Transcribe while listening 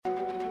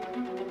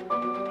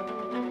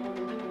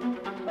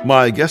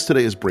My guest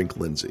today is Brink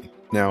Lindsey.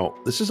 Now,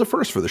 this is a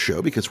first for the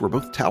show because we're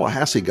both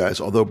Tallahassee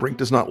guys. Although Brink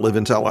does not live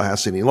in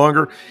Tallahassee any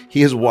longer,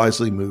 he has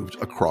wisely moved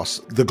across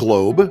the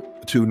globe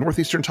to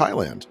northeastern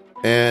Thailand.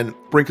 And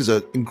Brink is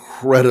an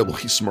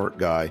incredibly smart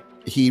guy.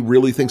 He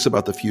really thinks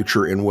about the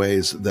future in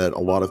ways that a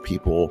lot of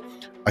people,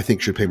 I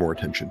think, should pay more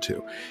attention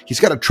to.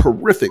 He's got a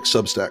terrific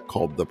Substack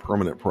called The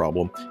Permanent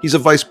Problem. He's a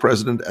vice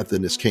president at the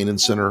Niskanen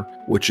Center,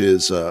 which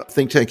is a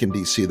think tank in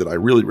DC that I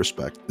really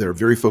respect. They're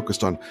very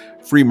focused on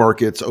free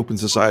markets, open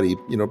society,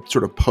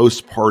 sort of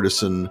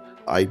post-partisan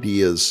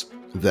ideas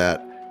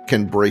that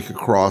can break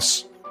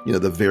across,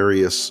 the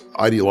various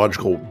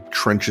ideological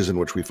trenches in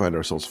which we find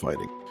ourselves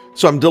fighting.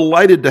 So I'm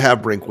delighted to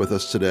have Brink with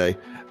us today.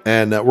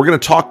 And we're going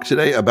to talk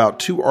today about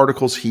two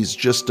articles he's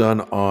just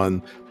done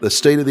on the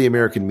state of the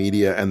American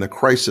media and the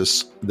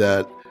crisis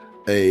that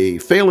a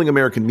failing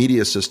American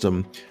media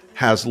system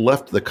has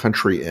left the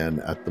country in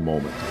at the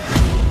moment.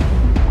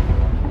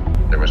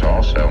 There was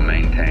also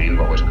maintained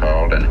what was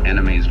called an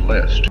enemies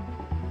list.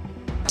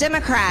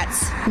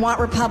 Democrats want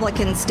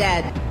Republicans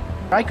dead.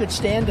 I could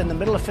stand in the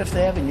middle of Fifth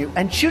Avenue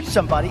and shoot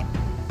somebody.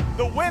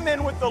 The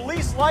women with the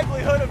least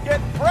likelihood of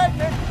getting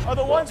pregnant are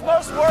the ones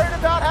most worried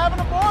about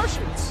having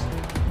abortions.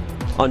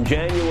 On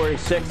January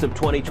 6th of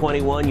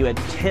 2021, you had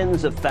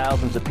tens of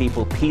thousands of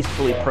people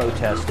peacefully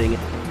protesting.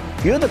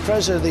 If you're the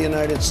president of the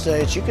United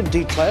States, you can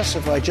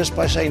declassify just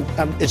by saying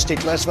it's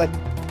declassified.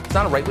 It's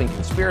not a right-wing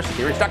conspiracy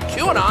theory. It's not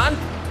QAnon.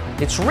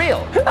 It's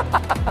real.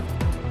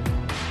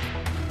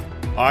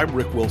 I'm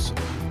Rick Wilson,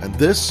 and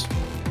this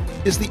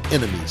is the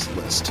Enemies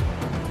List.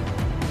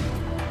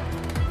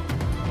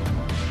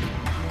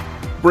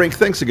 Brink,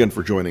 thanks again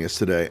for joining us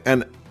today.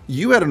 And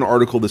you had an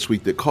article this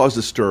week that caused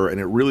a stir, and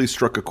it really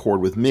struck a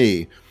chord with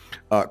me,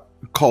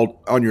 called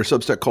on your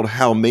Substack called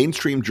 "How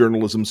Mainstream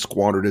Journalism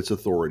Squandered Its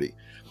Authority."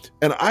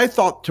 And I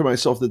thought to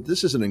myself that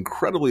this is an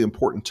incredibly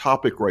important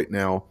topic right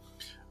now,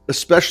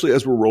 especially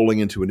as we're rolling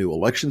into a new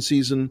election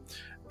season,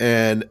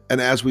 and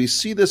as we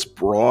see this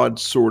broad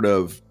sort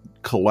of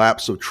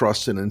collapse of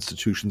trust in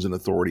institutions and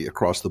authority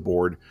across the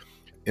board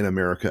in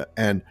America.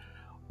 And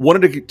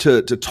wanted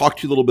to talk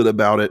to you a little bit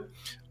about it,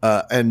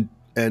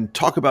 and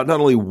talk about not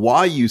only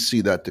why you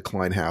see that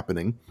decline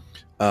happening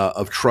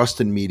of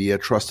trust in media,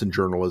 trust in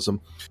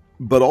journalism,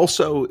 but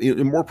also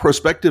more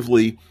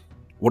prospectively,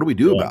 what do we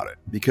do about it?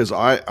 Because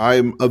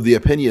I'm of the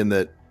opinion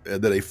that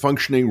a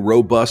functioning,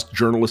 robust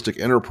journalistic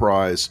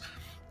enterprise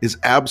is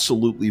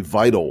absolutely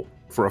vital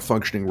for a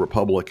functioning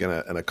republic and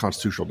a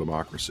constitutional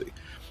democracy.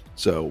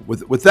 So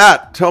with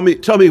that, tell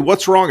me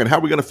what's wrong and how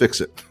are we going to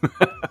fix it?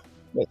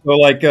 So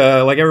like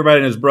everybody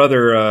and his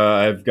brother,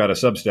 I've got a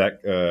Substack.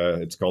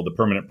 It's called The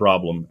Permanent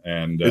Problem.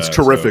 And it's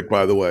terrific,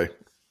 by the way.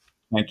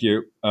 Thank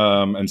you.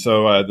 And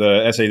so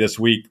the essay this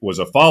week was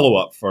a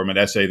follow-up from an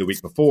essay the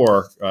week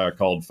before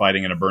called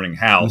Fighting in a Burning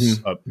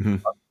House,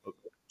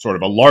 sort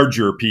of a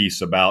larger piece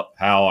about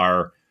how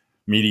our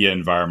media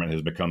environment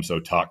has become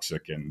so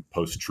toxic and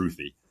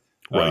post-truthy.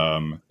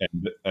 Right.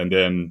 And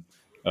then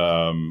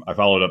I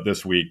followed up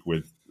this week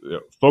with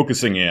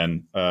focusing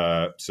in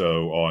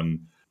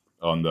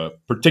on the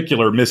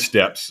particular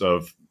missteps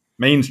of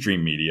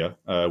mainstream media,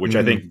 which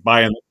I think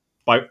by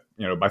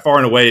far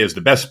and away is the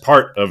best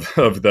part of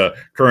the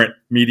current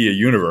media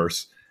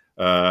universe.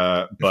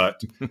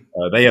 But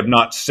they have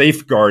not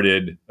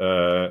safeguarded.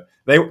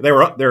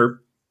 Their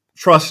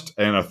trust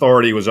and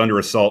authority was under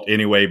assault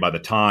anyway by the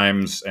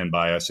Times and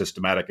by a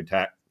systematic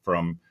attack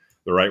from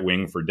the right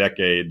wing for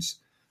decades.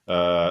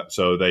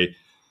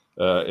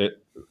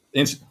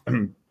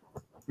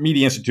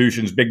 Media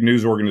institutions, big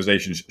news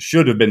organizations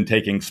should have been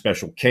taking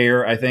special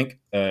care, I think,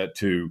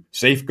 to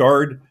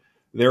safeguard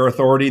their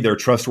authority, their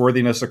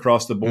trustworthiness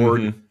across the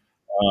board.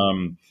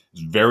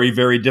 It's very,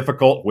 very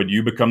difficult when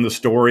you become the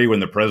story,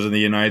 when the president of the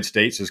United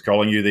States is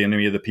calling you the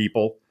enemy of the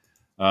people.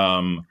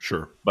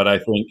 Sure. But I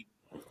think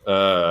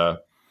a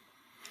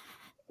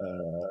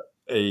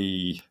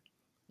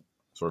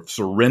sort of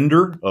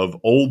surrender of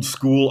old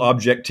school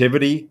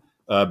objectivity,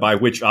 by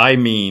which I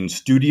mean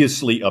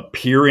studiously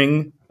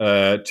appearing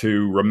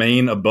to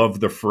remain above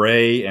the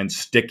fray and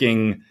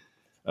sticking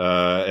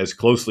as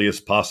closely as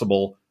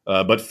possible,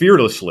 but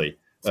fearlessly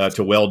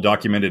to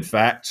well-documented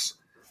facts.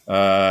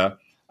 I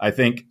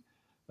think,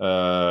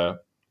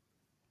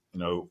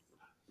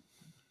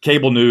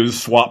 cable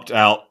news swapped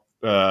out,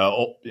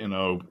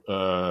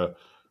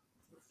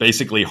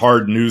 basically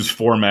hard news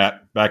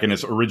format back in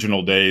its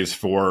original days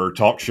for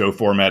talk show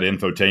format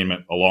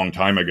infotainment a long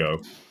time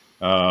ago.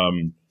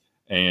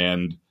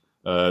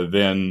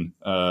 Then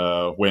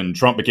when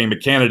Trump became a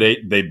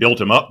candidate, they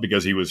built him up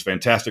because he was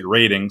fantastic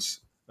ratings.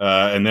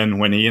 And then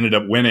when he ended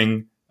up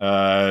winning,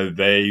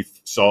 they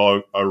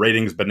saw a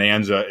ratings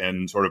bonanza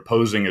and sort of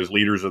posing as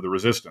leaders of the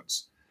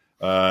resistance.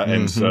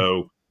 And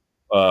so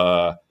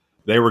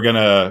they were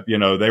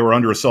they were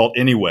under assault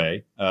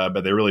anyway,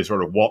 but they really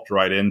sort of walked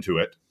right into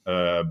it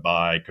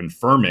by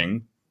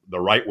confirming the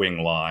right-wing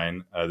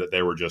line that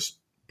they were just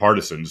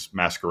partisans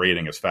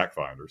masquerading as fact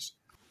finders.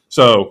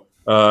 So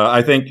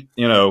I think,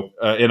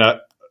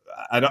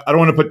 I don't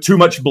want to put too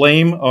much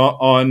blame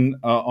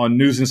on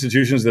news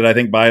institutions that I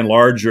think by and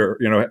large are,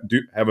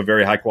 do have a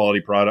very high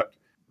quality product,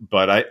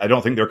 but I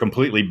don't think they're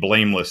completely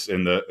blameless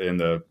in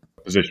the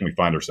position we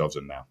find ourselves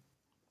in now.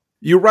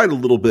 You write a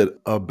little bit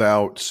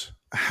about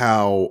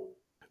how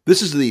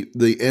this is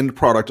the end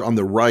product on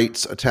the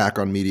right's attack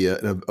on media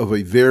of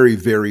a very,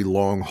 very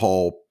long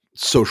haul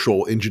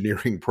social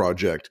engineering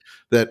project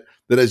that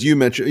as you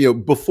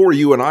mentioned, before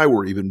you and I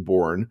were even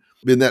born,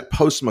 in that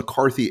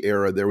post-McCarthy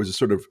era, there was a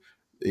sort of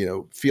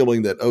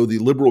feeling that the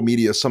liberal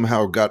media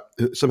somehow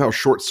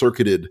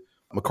short-circuited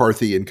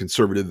McCarthy and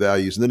conservative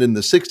values, and then in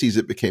the 60s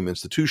it became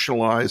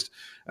institutionalized.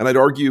 And I'd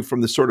argue from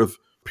the sort of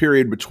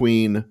period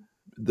between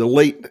the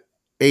late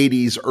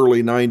 80s,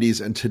 early 90s,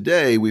 and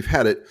today, we've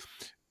had it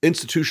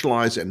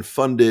institutionalized and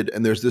funded,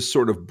 and there's this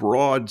sort of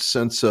broad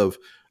sense of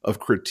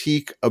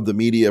critique of the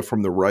media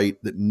from the right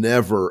that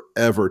never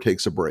ever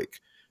takes a break.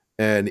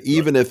 And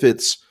even if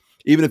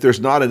there's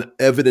not an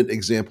evident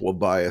example of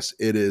bias,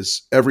 it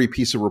is every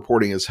piece of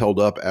reporting is held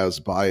up as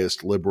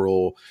biased,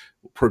 liberal,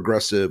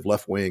 progressive,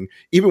 left wing.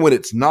 Even when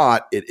it's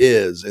not, it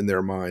is in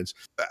their minds.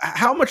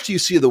 How much do you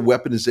see the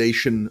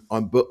weaponization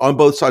on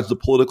both sides of the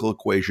political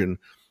equation?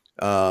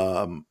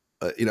 How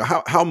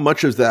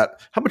much of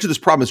this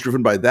problem is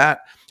driven by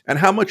that, and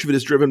how much of it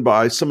is driven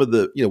by some of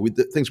the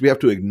things we have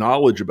to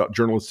acknowledge about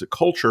journalistic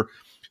culture,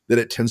 that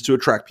it tends to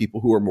attract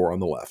people who are more on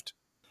the left?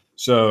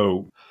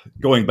 So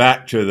going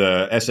back to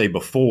the essay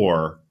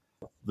before,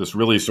 this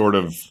really sort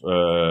of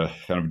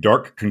kind of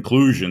dark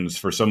conclusions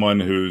for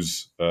someone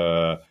who's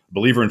a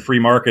believer in free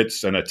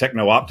markets and a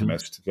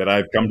techno-optimist, that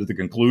I've come to the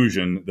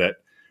conclusion that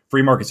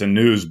free markets and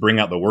news bring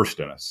out the worst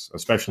in us,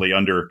 especially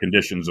under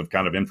conditions of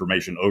kind of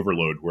information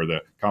overload where the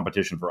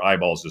competition for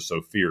eyeballs is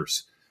so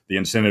fierce. The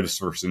incentives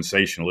for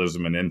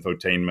sensationalism and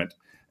infotainment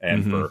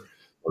and for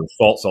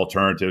false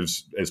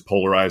alternatives as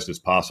polarized as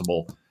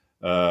possible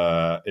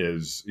are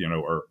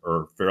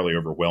fairly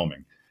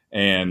overwhelming.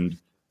 And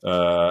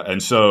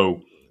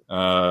so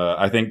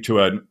I think to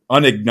an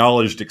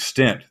unacknowledged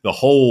extent, the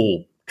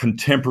whole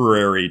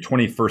contemporary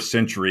 21st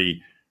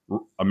century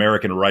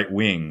American right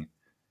wing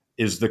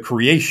is the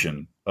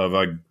creation of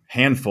a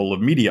handful of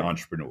media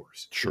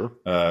entrepreneurs. Sure.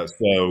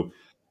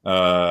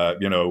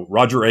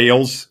 Roger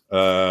Ailes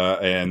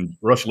and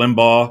Rush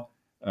Limbaugh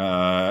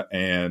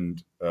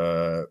and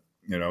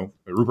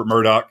Rupert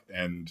Murdoch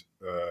and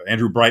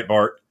Andrew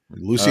Breitbart,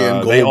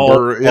 Lucien they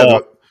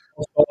Goldberg,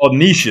 all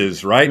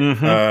niches, right?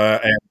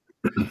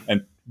 Mm-hmm.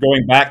 And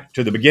going back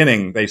to the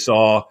beginning, they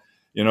saw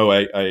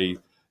a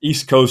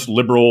East Coast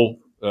liberal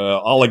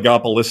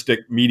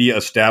oligopolistic media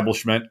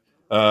establishment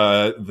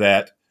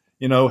that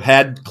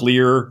had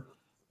clear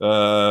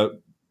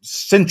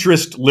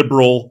centrist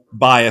liberal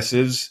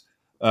biases,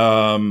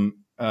 but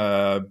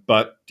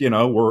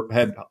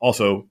had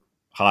also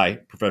high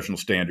professional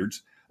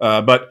standards,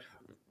 but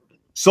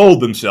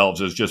sold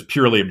themselves as just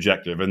purely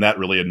objective, and that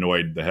really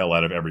annoyed the hell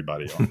out of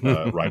everybody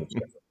right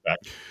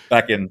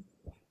back in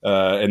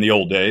the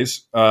old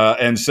days.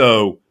 And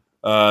so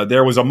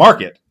there was a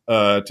market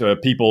to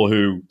people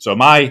who. So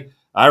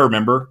I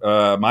remember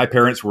my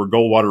parents were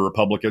Goldwater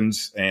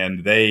Republicans,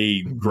 and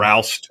they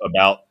groused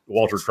about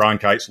Walter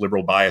Cronkite's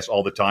liberal bias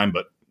all the time.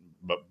 But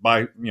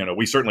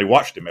we certainly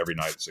watched him every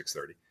night at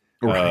 6:30.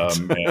 Right.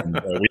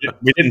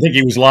 We didn't think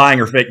he was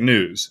lying or fake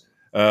news.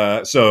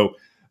 So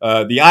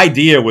the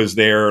idea was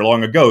there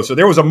long ago. So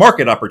there was a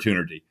market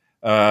opportunity,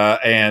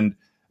 and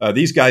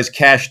these guys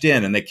cashed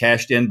in, and they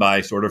cashed in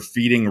by sort of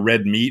feeding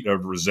red meat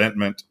of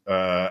resentment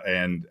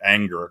and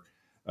anger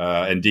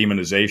and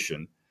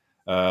demonization.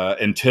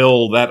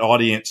 Until that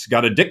audience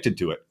got addicted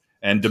to it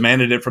and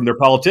demanded it from their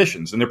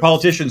politicians. And their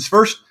politicians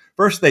first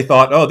they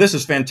thought, "Oh, this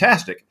is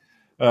fantastic.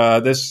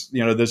 This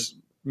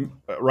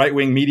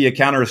right-wing media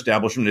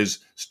counter-establishment is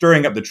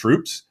stirring up the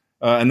troops,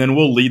 and then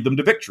we'll lead them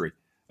to victory."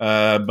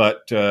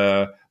 But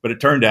it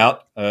turned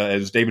out,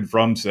 as David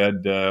Frum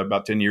said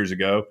about 10 years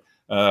ago,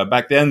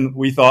 back then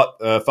we thought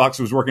Fox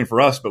was working for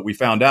us, but we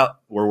found out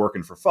we're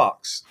working for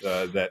Fox.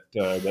 That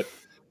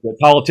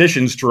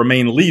politicians, to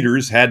remain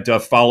leaders, had to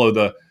follow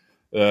the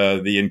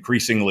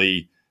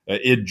increasingly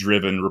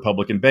id-driven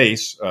Republican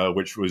base,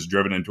 which was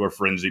driven into a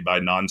frenzy by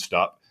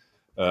nonstop,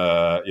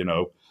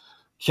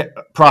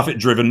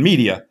 profit-driven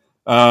media.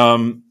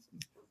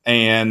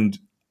 And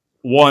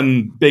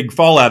one big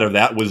fallout of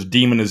that was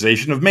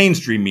demonization of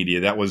mainstream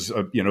media. That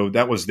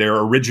was their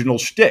original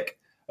shtick.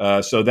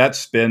 So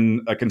that's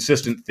been a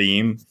consistent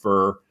theme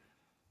for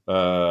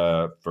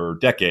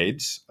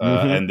decades,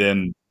 and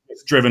then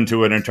it's driven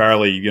to an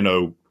entirely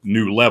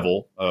new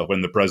level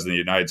when the president of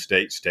the United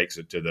States takes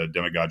it to the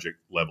demagogic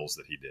levels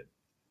that he did.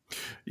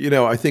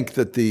 I think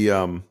that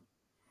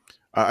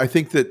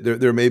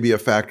there may be a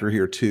factor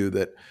here too,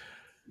 that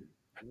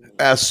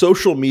as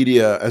social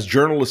media, as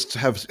journalists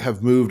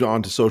have moved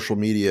on to social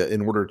media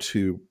in order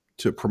to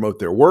promote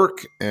their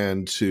work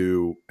and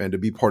to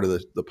be part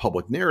of the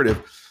public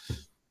narrative,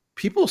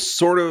 people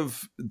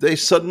they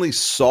suddenly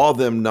saw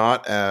them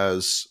not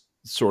as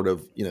sort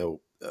of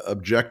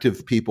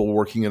objective people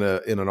working in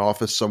an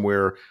office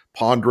somewhere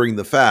pondering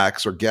the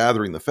facts or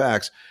gathering the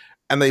facts,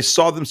 and they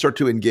saw them start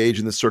to engage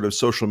in this sort of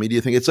social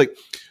media thing. It's like,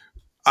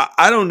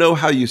 I don't know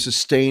how you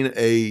sustain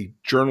a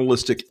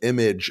journalistic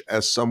image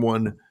as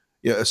someone,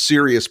 a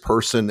serious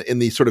person in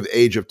the sort of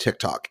age of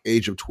TikTok,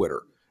 age of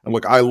Twitter. And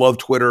look, I love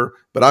Twitter,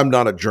 but I'm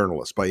not a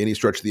journalist by any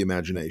stretch of the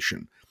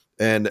imagination.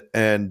 And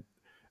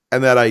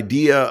that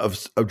idea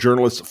of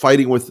journalists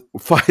fighting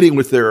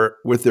with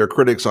their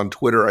critics on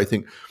Twitter, I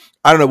think,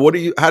 I don't know.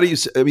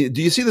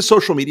 Do you see the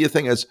social media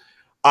thing as,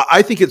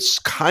 I think it's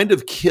kind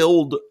of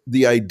killed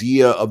the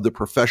idea of the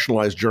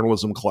professionalized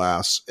journalism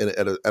class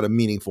at a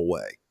meaningful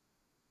way.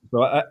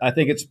 So I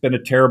think it's been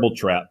a terrible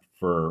trap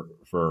for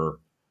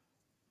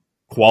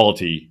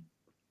quality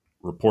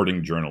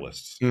reporting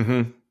journalists.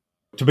 Mm-hmm.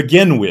 To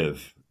begin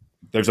with,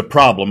 there's a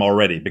problem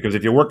already, because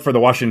if you work for the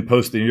Washington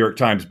Post, the New York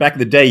Times, back in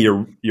the day,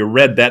 you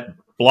read that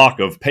block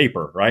of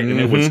paper, right? And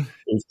Mm-hmm. it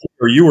was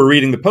clear you were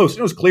reading the Post.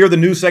 It was clear the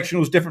news section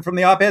was different from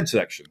the op-ed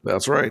section.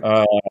 That's right.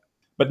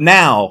 But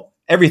now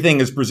everything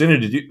is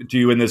presented to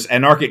you in this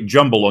anarchic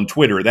jumble on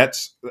Twitter.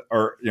 That's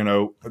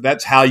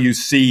how you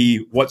see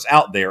what's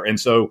out there. And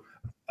so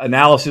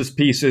analysis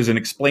pieces and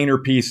explainer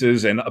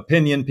pieces and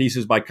opinion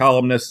pieces by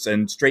columnists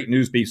and straight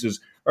news pieces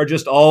are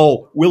just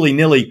all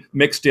willy-nilly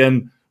mixed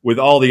in with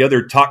all the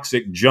other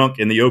toxic junk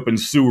in the open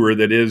sewer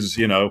that is,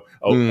 a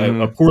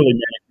poorly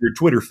manicured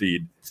Twitter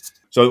feed.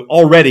 So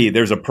already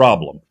there's a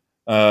problem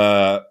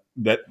that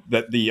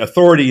the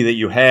authority that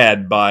you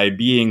had by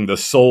being the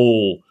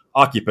sole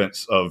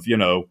occupants of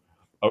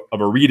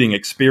a reading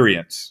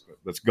experience,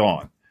 that's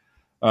gone.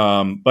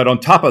 But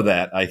on top of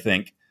that, I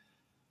think,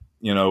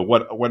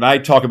 when I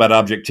talk about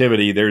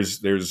objectivity, there's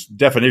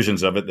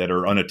definitions of it that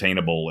are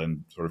unattainable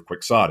and sort of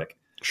quixotic.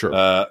 Sure.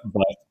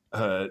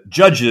 But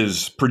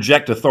judges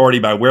project authority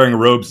by wearing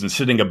robes and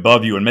sitting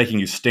above you and making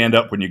you stand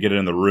up when you get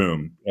in the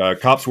room.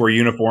 Cops wear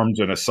uniforms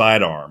and a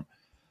sidearm.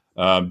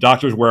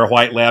 Doctors wear a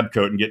white lab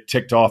coat and get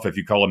ticked off if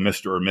you call them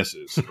Mr. or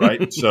Mrs.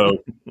 Right? So,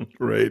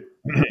 right.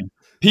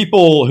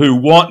 People who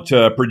want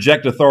to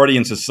project authority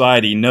in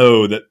society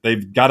know that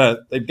they've got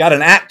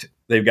an act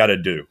they've got to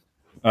do.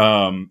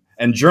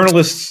 And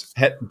journalists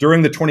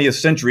during the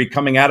 20th century,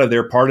 coming out of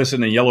their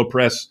partisan and yellow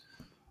press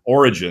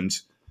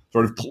origins,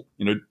 sort of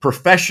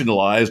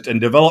professionalized and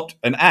developed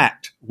an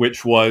act,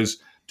 which was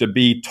to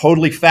be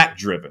totally fact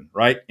driven.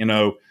 Right?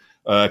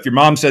 If your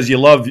mom says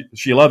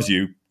she loves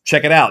you,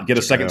 check it out. Get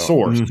a second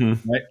source.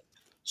 Mm-hmm. Right?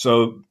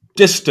 So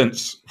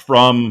distance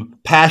from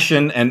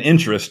passion and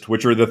interest,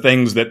 which are the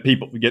things that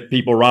get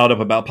people riled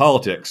up about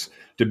politics.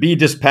 To be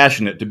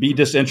dispassionate, to be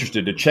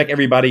disinterested, to check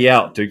everybody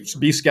out, to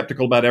be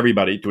skeptical about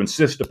everybody, to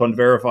insist upon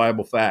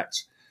verifiable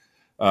facts.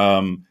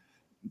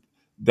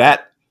 That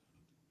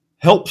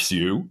helps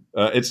you.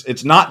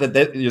 It's not that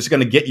it's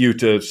going to get you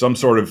to some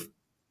sort of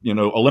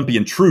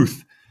Olympian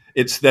truth.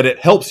 It's that it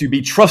helps you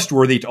be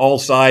trustworthy to all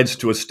sides,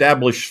 to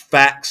establish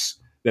facts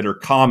that are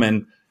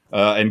common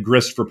and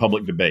grist for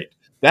public debate.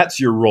 That's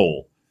your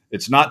role.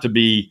 It's not to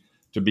be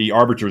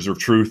arbiters of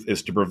truth.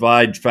 Is to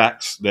provide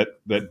facts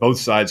that both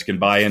sides can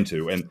buy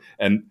into.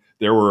 And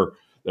there were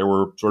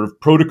sort of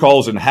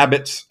protocols and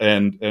habits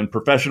and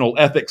professional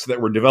ethics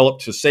that were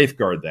developed to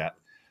safeguard that.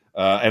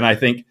 And I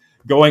think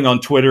going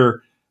on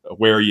Twitter,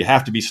 where you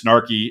have to be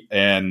snarky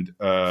and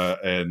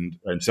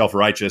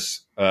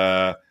self-righteous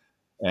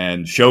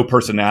and show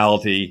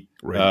personality,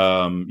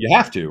 right. You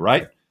have to,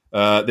 right?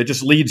 That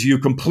just leads you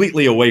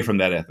completely away from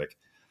that ethic.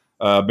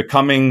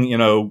 Becoming,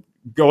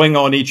 going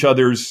on each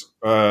other's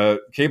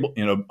cable,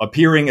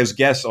 appearing as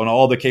guests on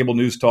all the cable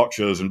news talk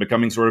shows and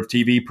becoming sort of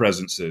TV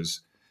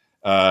presences,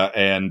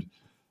 and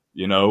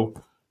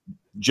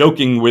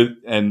joking with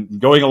and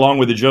going along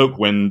with the joke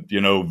when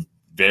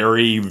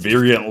very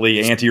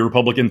virulently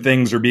anti-Republican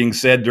things are being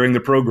said during the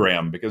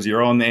program because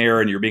you're on the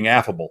air and you're being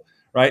affable,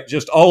 right?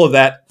 Just all of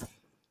that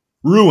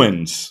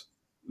ruins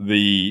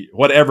the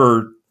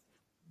whatever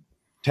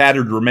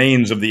tattered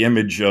remains of the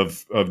image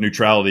of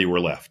neutrality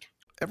were left.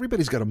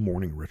 Everybody's got a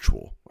morning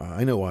ritual.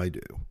 I know I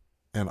do.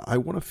 And I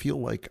want to feel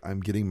like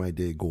I'm getting my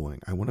day going.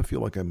 I want to feel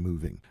like I'm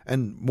moving.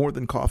 And more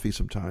than coffee,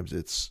 sometimes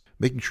it's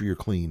making sure you're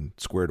clean,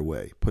 squared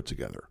away, put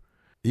together.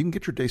 You can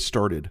get your day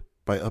started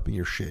by upping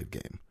your shave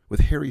game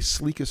with Harry's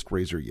sleekest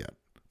razor yet,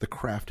 the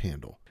Craft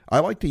Handle. I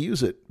like to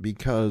use it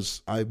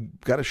because I've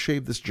got to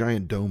shave this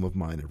giant dome of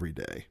mine every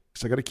day.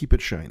 So I got to keep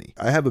it shiny.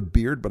 I have a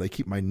beard, but I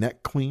keep my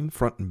neck clean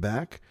front and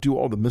back, do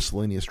all the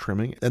miscellaneous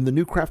trimming. And the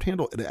new Craft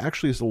Handle, it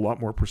actually is a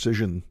lot more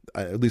precision,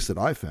 at least that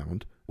I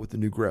found, with the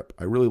new grip.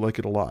 I really like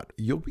it a lot.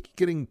 You'll be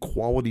getting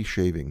quality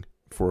shaving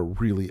for a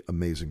really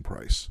amazing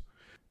price.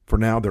 For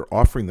now, they're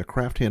offering the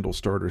Craft Handle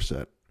starter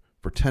set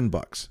for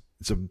 $10.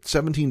 It's a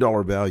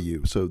 $17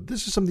 value, so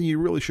this is something you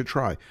really should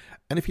try.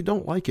 And if you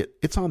don't like it,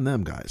 it's on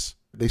them, guys.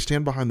 They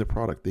stand behind the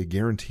product. They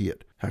guarantee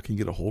it. How can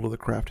you get a hold of the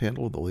Craft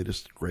Handle, the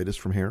latest,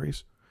 greatest from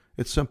Harry's?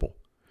 It's simple.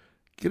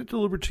 Get it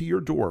delivered to your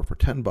door for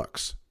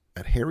 $10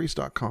 at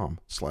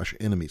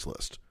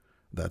harrys.com/enemieslist.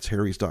 That's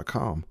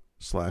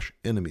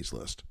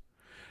harrys.com/enemieslist.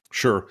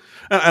 Sure.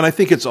 And I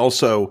think it's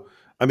also,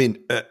 and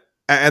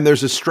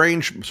there's a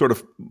strange sort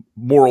of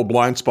moral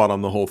blind spot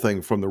on the whole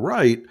thing from the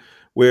right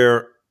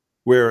where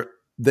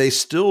they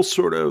still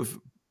sort of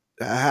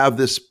have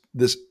this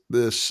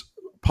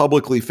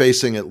publicly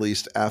facing, at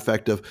least,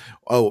 affect of,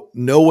 oh,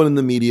 no one in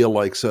the media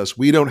likes us.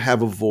 We don't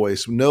have a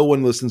voice. No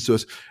one listens to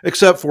us,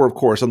 except for, of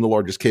course, on the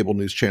largest cable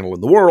news channel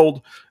in the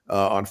world,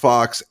 on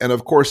Fox, and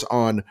of course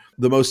on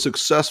the most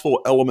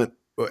successful element.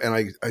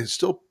 And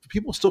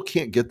people still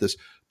can't get this.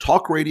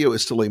 Talk radio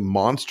is still a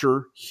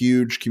monster,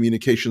 huge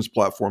communications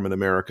platform in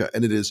America,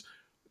 and it is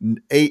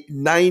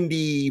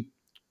 90-10,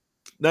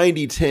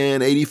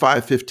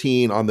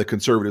 85-15 on the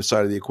conservative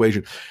side of the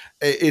equation.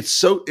 It's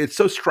so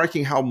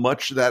striking how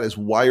much that is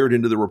wired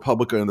into the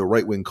Republican and the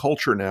right-wing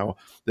culture now,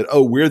 that,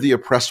 oh, we're the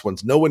oppressed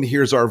ones. No one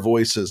hears our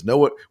voices.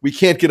 We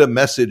can't get a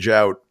message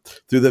out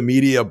through the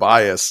media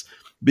bias.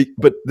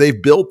 But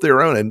they've built their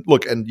own. And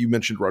look, and you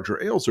mentioned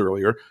Roger Ailes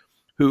earlier,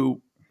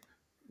 who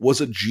was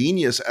a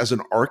genius as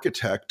an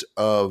architect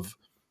of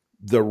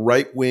the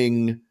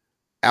right-wing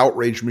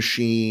outrage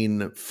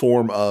machine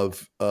form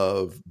of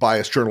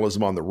biased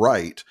journalism on the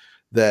right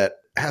that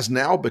has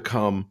now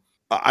become,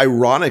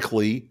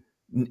 ironically,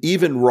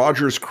 even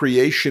Roger's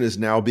creation is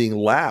now being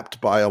lapped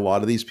by a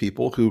lot of these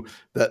people who,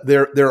 that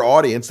their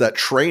audience, that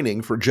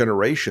training for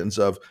generations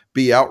of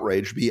be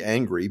outraged, be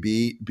angry,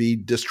 be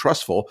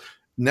distrustful.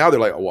 Now they're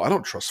like, oh, well, I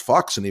don't trust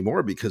Fox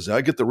anymore because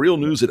I get the real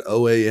news at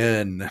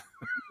OAN.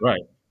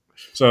 Right.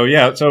 So,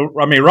 yeah. So,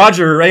 I mean,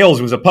 Roger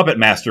Ailes was a puppet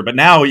master, but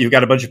now you've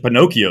got a bunch of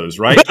Pinocchios,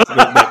 right?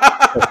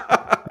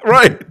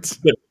 Right.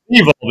 That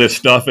believe all this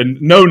stuff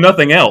and know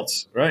nothing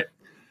else, right?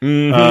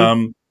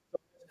 Mm-hmm.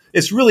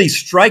 It's really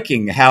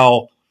striking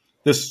how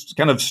this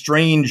kind of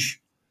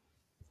strange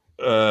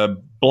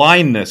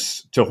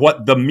blindness to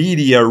what the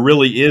media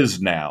really is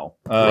now.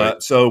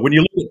 Right. So when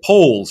you look at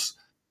polls,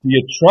 do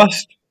you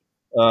trust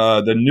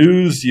the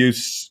news you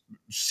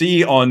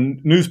see on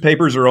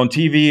newspapers or on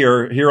TV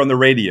or here on the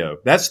radio?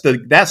 That's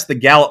the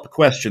Gallup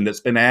question that's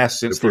been asked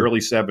since the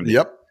early 70s.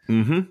 Yep.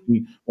 Mm-hmm.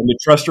 When the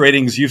trust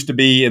ratings used to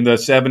be in the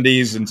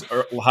 70s and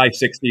high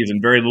 60s,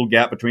 and very little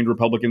gap between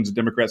Republicans and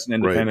Democrats and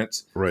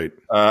independents. Right.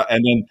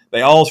 And then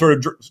they all sort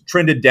of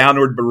trended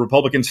downward, but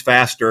Republicans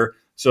faster,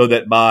 so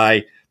that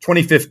by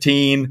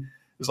 2015, it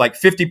was like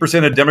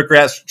 50% of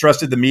Democrats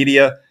trusted the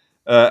media,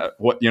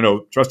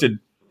 trusted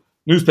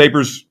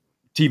newspapers,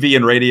 TV,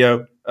 and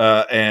radio,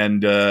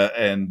 and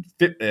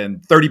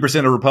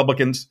 30% of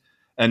Republicans,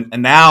 and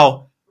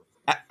now,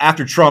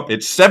 after Trump,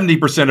 it's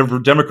 70%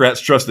 of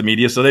Democrats trust the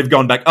media, so they've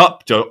gone back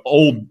up to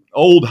old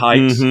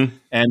heights, mm-hmm.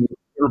 and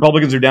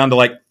Republicans are down to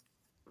like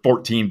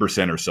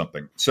 14% or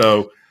something.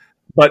 So,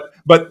 but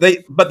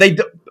they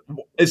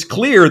it's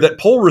clear that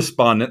poll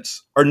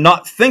respondents are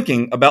not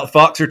thinking about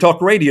Fox or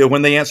talk radio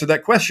when they answer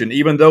that question,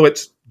 even though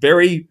it's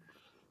very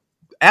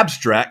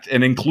abstract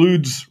and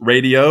includes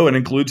radio and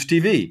includes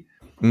TV.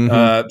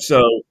 Mm-hmm.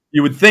 So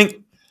you would think.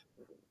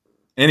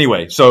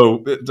 Anyway,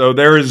 so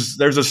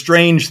there's a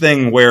strange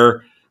thing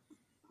where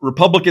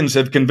Republicans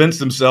have convinced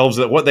themselves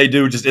that what they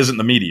do just isn't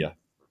the media.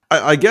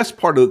 I guess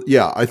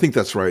I think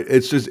that's right.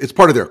 It's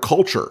part of their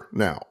culture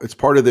now. It's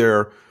part of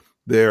their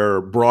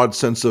broad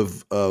sense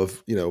of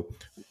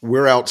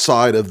we're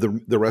outside of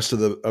the rest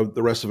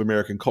of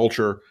American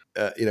culture,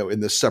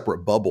 in this separate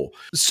bubble.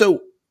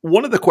 So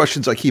one of the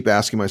questions I keep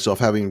asking myself,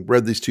 having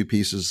read these two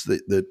pieces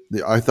that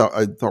I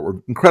thought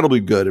were incredibly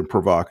good and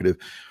provocative.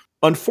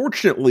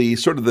 Unfortunately,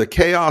 sort of the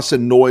chaos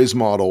and noise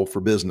model for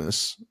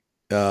business.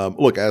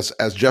 Look, as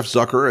Jeff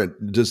Zucker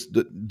just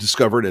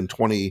discovered in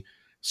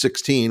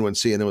 2016 when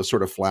CNN was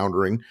sort of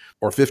floundering,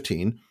 or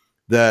 15,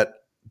 that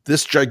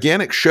this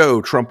gigantic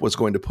show Trump was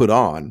going to put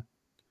on,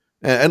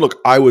 and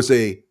look, I was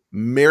a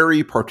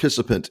merry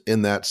participant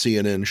in that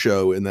CNN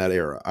show in that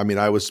era. I mean,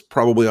 I was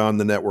probably on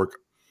the network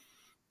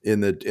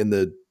in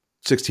the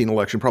 16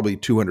 election probably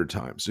 200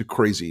 times, a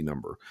crazy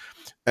number.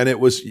 And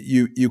it was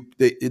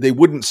they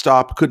couldn't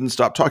stop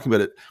talking about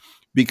it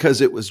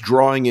because it was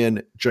drawing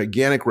in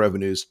gigantic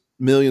revenues,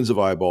 millions of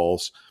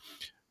eyeballs.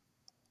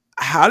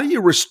 How do you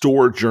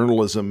restore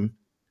journalism?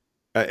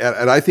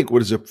 And I think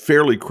what is a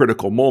fairly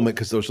critical moment,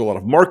 because there's a lot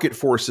of market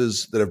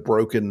forces that have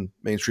broken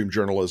mainstream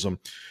journalism.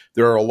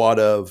 There are a lot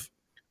of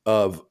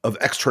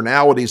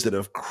externalities that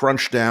have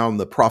crunched down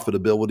the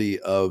profitability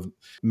of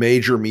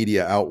major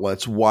media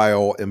outlets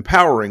while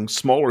empowering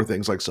smaller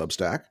things like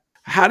Substack.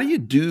 How do you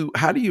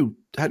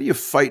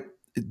fight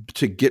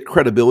to get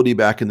credibility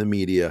back in the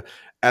media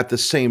at the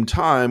same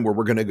time where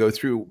we're going to go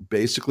through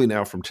basically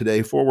now from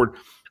today forward,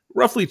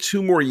 roughly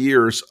 2 more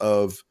years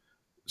of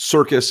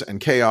circus and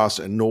chaos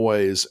and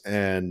noise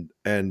and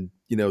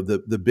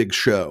the big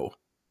show?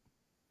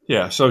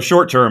 Yeah. So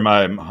short term,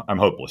 I'm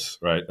hopeless,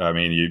 right? I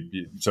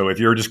mean, so if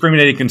you're a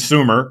discriminating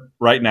consumer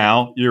right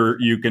now,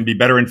 you can be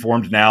better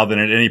informed now than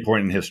at any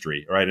point in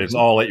history, right? It's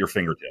all at your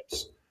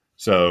fingertips.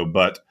 So,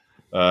 but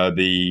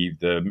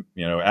the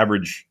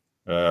average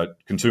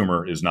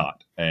consumer is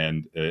not,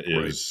 and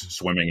is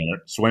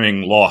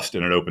swimming lost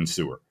in an open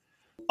sewer.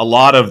 A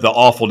lot of the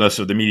awfulness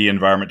of the media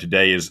environment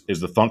today is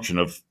the function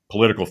of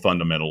political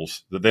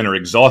fundamentals that then are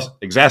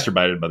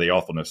exacerbated by the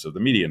awfulness of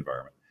the media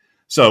environment.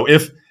 So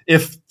if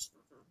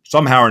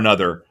somehow or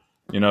another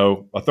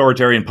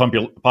authoritarian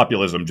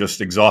populism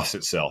just exhausts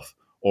itself,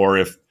 or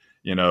if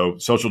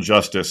social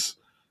justice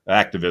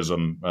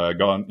activism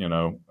gone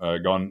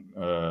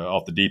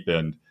off the deep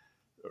end,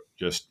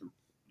 just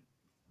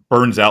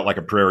burns out like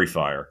a prairie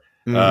fire.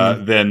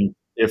 Then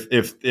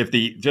if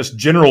the just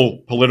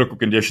general political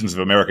conditions of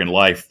American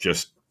life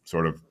just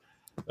sort of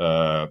get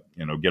a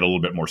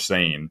little bit more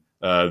sane,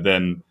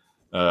 then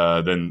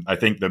I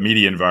think the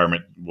media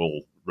environment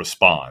will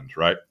respond,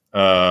 right?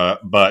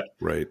 But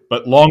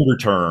longer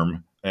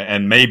term,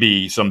 and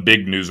maybe some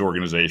big news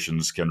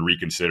organizations can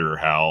reconsider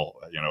how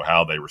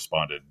they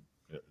responded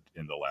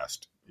in the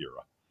last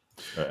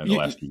era, in the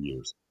last few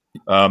years.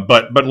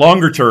 But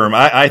longer term,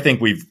 I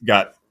think we've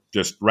got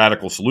just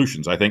radical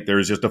solutions. I think there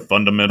is just a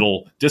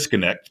fundamental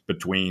disconnect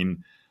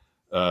between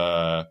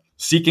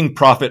seeking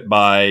profit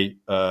by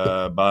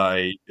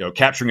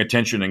capturing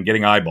attention and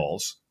getting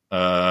eyeballs,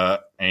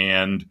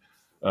 and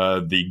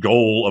the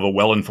goal of a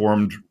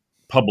well-informed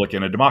public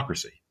in a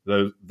democracy.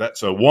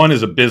 So one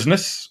is a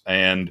business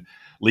and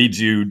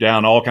leads you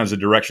down all kinds of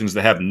directions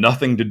that have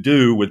nothing to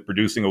do with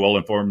producing a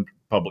well-informed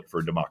public for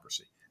a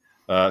democracy.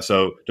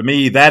 So to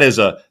me, that is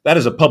a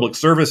public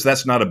service.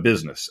 That's not a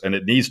business, and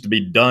it needs to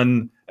be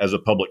done as a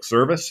public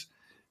service.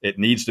 It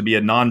needs to be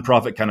a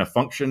nonprofit kind of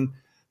function.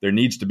 There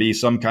needs to be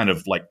some kind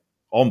of like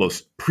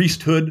almost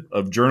priesthood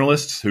of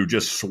journalists who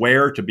just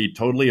swear to be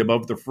totally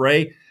above the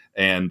fray,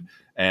 and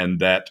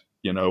that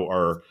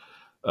are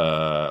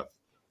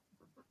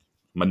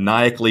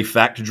maniacally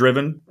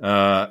fact-driven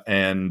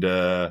and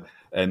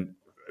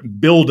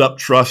build up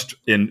trust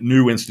in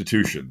new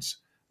institutions.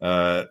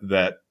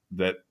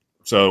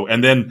 So,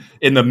 and then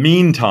in the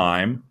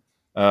meantime,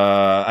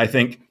 I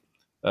think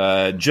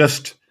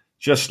just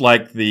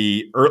like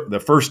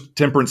the first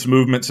temperance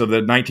movements of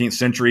the 19th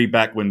century,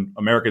 back when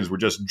Americans were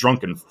just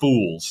drunken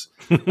fools,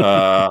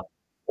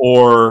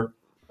 or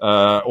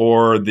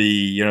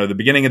the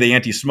beginning of the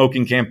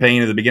anti-smoking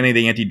campaign, or the beginning of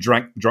the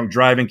anti-drunk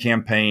driving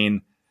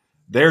campaign,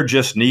 there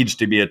just needs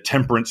to be a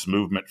temperance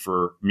movement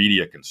for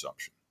media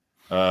consumption.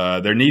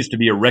 There needs to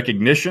be a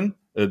recognition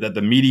that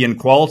the median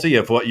quality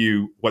of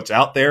what's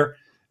out there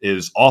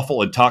is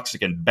awful and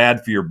toxic and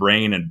bad for your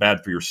brain and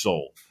bad for your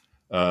soul.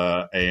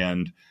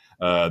 And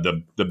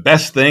the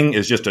best thing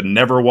is just to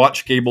never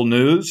watch cable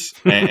news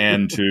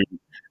and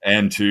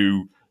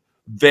to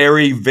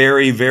very,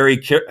 very,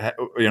 very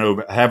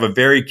have a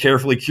very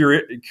carefully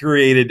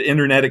curated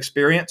internet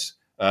experience.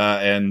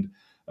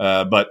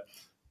 But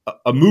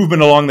a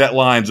movement along that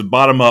lines, a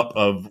bottom up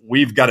of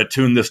we've got to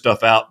tune this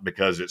stuff out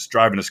because it's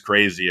driving us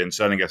crazy and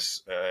setting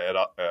us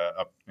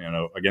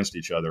against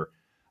each other.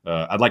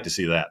 I'd like to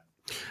see that.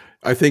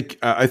 I think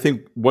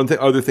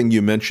other thing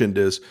you mentioned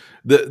is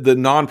the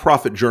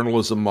nonprofit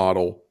journalism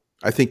model.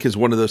 I think is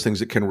one of those things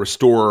that can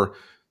restore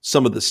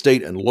some of the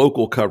state and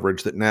local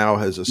coverage that now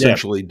has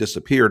essentially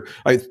disappeared.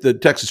 The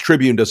Texas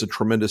Tribune does a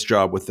tremendous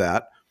job with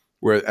that,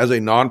 where as a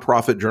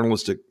nonprofit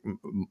journalistic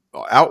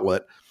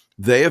outlet,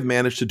 they have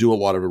managed to do a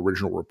lot of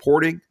original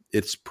reporting.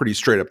 It's pretty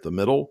straight up the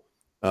middle.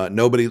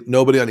 Nobody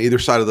on either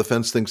side of the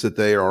fence thinks that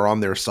they are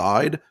on their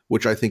side,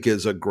 which I think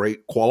is a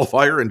great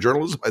qualifier in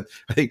journalism.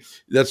 I think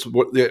that's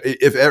what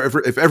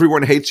if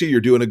everyone hates you,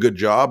 you're doing a good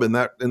job in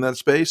that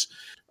space.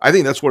 I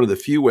think that's one of the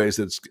few ways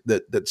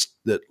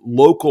that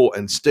local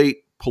and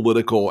state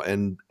political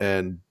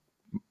and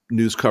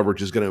news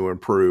coverage is going to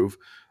improve.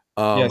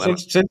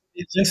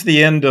 Since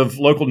the end of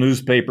local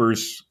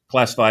newspapers,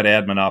 classified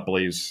ad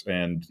monopolies,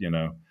 and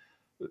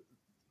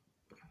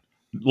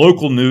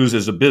local news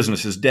as a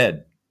business is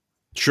dead.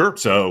 Sure.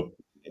 So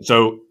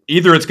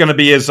either it's going to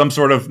be as some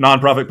sort of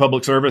nonprofit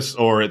public service,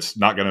 or it's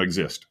not going to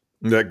exist.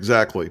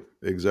 Exactly.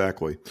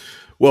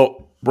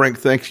 Well, Brink,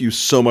 thank you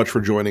so much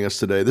for joining us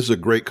today. This is a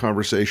great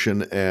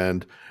conversation,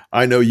 and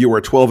I know you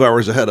are 12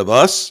 hours ahead of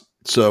us,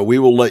 so we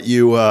will let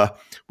you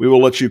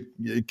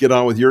get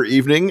on with your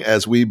evening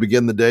as we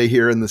begin the day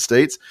here in the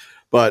States.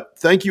 But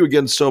thank you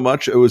again so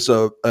much. It was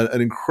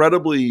an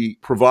incredibly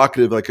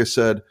provocative, like I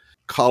said,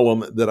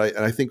 column that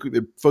I think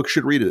folks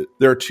should read it.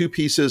 There are two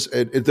pieces,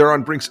 and they're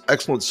on Brink's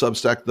excellent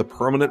Substack, The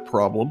Permanent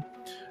Problem.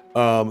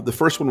 The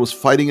first one was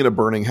Fighting in a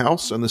Burning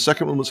House, and the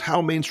second one was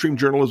How Mainstream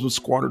Journalism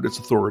Squandered Its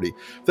Authority.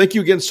 Thank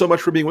you again so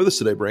much for being with us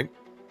today, Brink.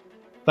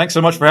 Thanks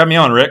so much for having me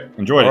on, Rick.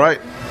 Enjoyed it. All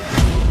right.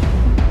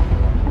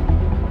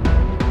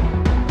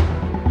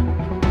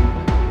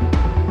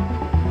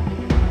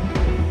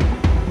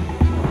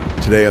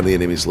 Today on the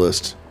Enemies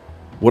List,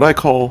 what I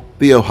call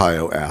the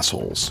Ohio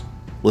assholes.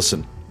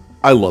 Listen,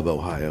 I love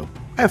Ohio.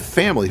 I have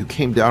family who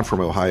came down from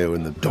Ohio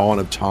in the dawn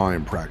of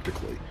time,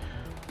 practically.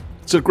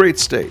 It's a great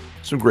state,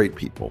 some great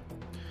people.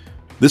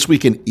 This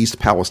week in East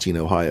Palestine,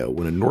 Ohio,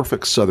 when a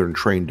Norfolk Southern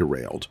train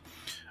derailed,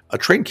 a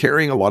train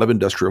carrying a lot of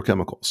industrial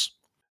chemicals.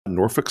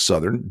 Norfolk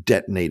Southern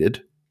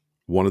detonated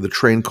one of the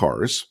train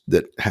cars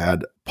that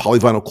had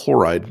polyvinyl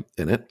chloride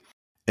in it,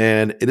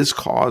 and it is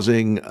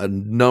causing a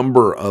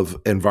number of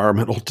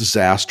environmental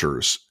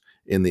disasters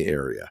in the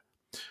area.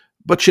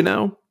 But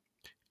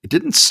it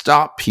didn't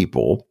stop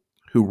people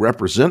who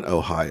represent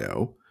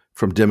Ohio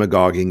from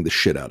demagoguing the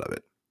shit out of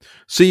it.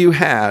 So you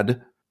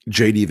had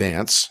J.D.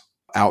 Vance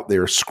out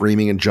there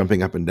screaming and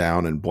jumping up and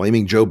down and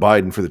blaming Joe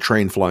Biden for the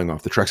train flying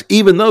off the tracks,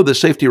 even though the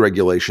safety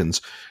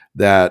regulations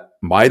that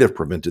might have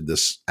prevented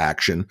this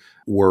action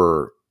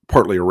were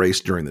partly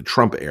erased during the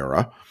Trump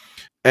era.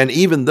 And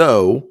even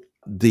though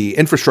the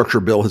infrastructure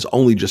bill has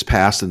only just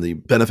passed and the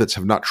benefits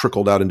have not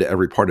trickled out into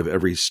every part of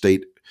every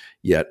state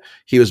yet,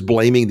 he was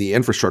blaming the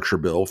infrastructure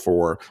bill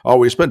for, oh,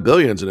 we spent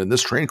billions and then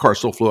this train car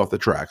still flew off the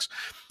tracks.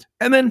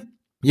 And then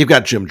you've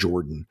got Jim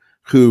Jordan,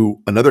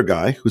 who, another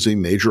guy who's a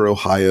major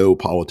Ohio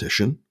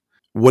politician.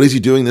 What is he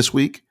doing this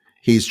week?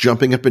 He's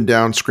jumping up and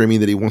down, screaming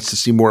that he wants to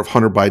see more of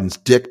Hunter Biden's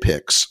dick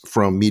pics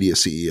from media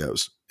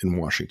CEOs in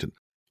Washington.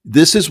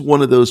 This is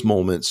one of those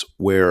moments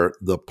where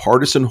the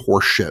partisan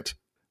horseshit,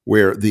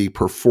 where the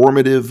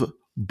performative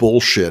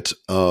bullshit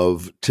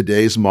of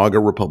today's MAGA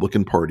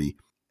Republican Party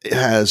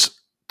has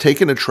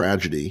taken a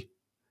tragedy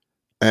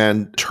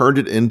and turned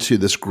it into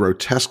this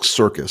grotesque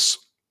circus.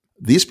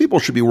 These people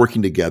should be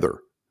working together.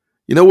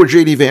 You know where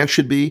J.D. Vance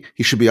should be?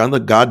 He should be on the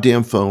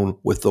goddamn phone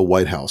with the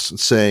White House and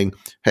saying,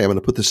 hey, I'm going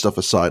to put this stuff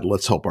aside.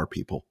 Let's help our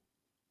people.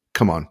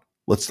 Come on.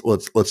 Let's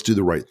do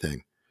the right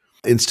thing.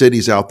 Instead,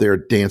 he's out there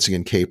dancing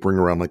and capering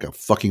around like a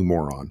fucking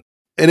moron.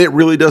 And it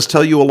really does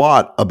tell you a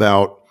lot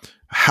about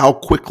how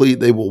quickly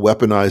they will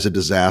weaponize a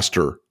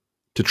disaster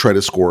to try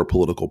to score a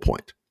political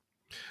point.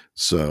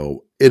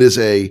 So it is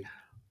a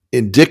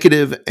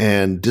indicative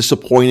and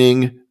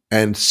disappointing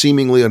and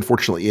seemingly,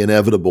 unfortunately,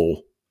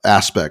 inevitable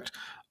aspect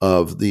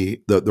of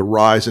the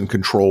rise and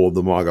control of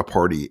the MAGA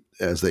party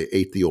as they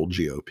ate the old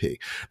GOP.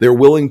 They're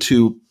willing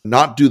to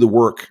not do the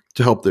work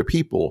to help their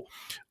people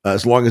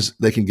as long as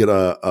they can get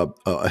a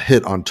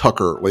hit on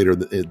Tucker later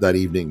that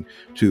evening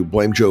to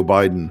blame Joe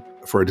Biden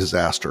for a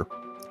disaster.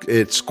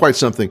 It's quite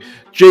something.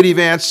 J.D.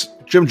 Vance,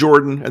 Jim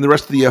Jordan, and the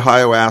rest of the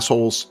Ohio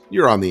assholes,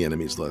 you're on the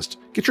enemies list.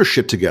 Get your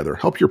shit together.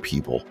 Help your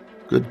people.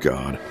 Good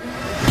God.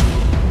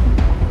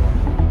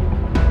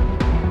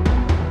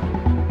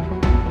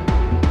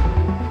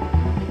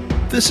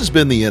 This has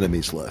been the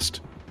enemies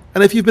list.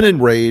 And if you've been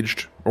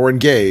enraged or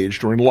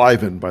engaged or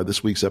enlivened by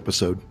this week's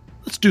episode,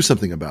 let's do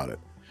something about it.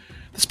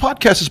 This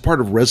podcast is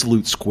part of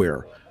Resolute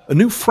Square, a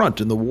new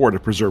front in the war to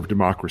preserve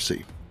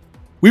democracy.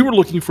 We were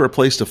looking for a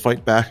place to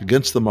fight back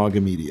against the MAGA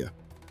media,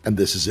 and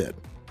this is it.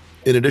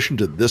 In addition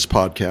to this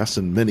podcast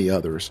and many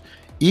others,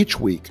 each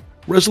week,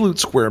 Resolute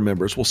Square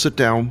members will sit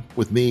down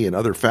with me and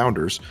other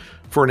founders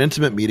for an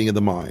intimate meeting of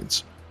the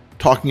minds,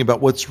 talking about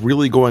what's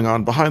really going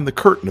on behind the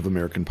curtain of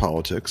American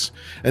politics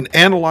and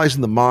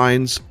analyzing the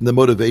minds and the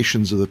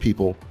motivations of the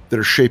people that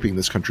are shaping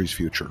this country's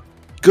future,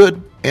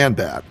 good and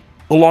bad,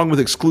 along with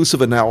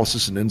exclusive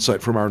analysis and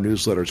insight from our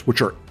newsletters,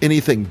 which are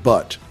anything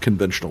but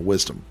conventional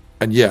wisdom.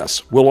 And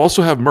yes, we'll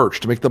also have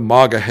merch to make the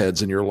MAGA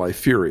heads in your life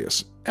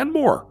furious, and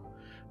more.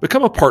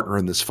 Become a partner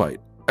in this fight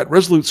at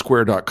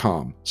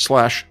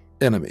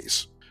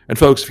resolutesquare.com/enemies. And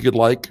folks, if you could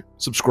like,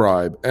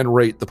 subscribe, and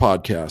rate the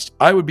podcast,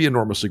 I would be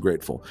enormously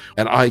grateful.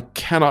 And I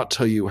cannot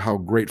tell you how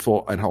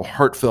grateful and how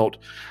heartfelt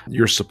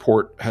your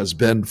support has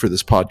been for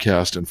this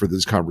podcast and for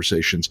these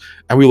conversations.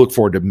 And we look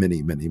forward to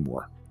many, many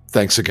more.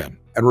 Thanks again.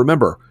 And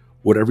remember,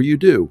 whatever you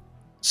do,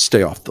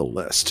 stay off the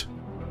list.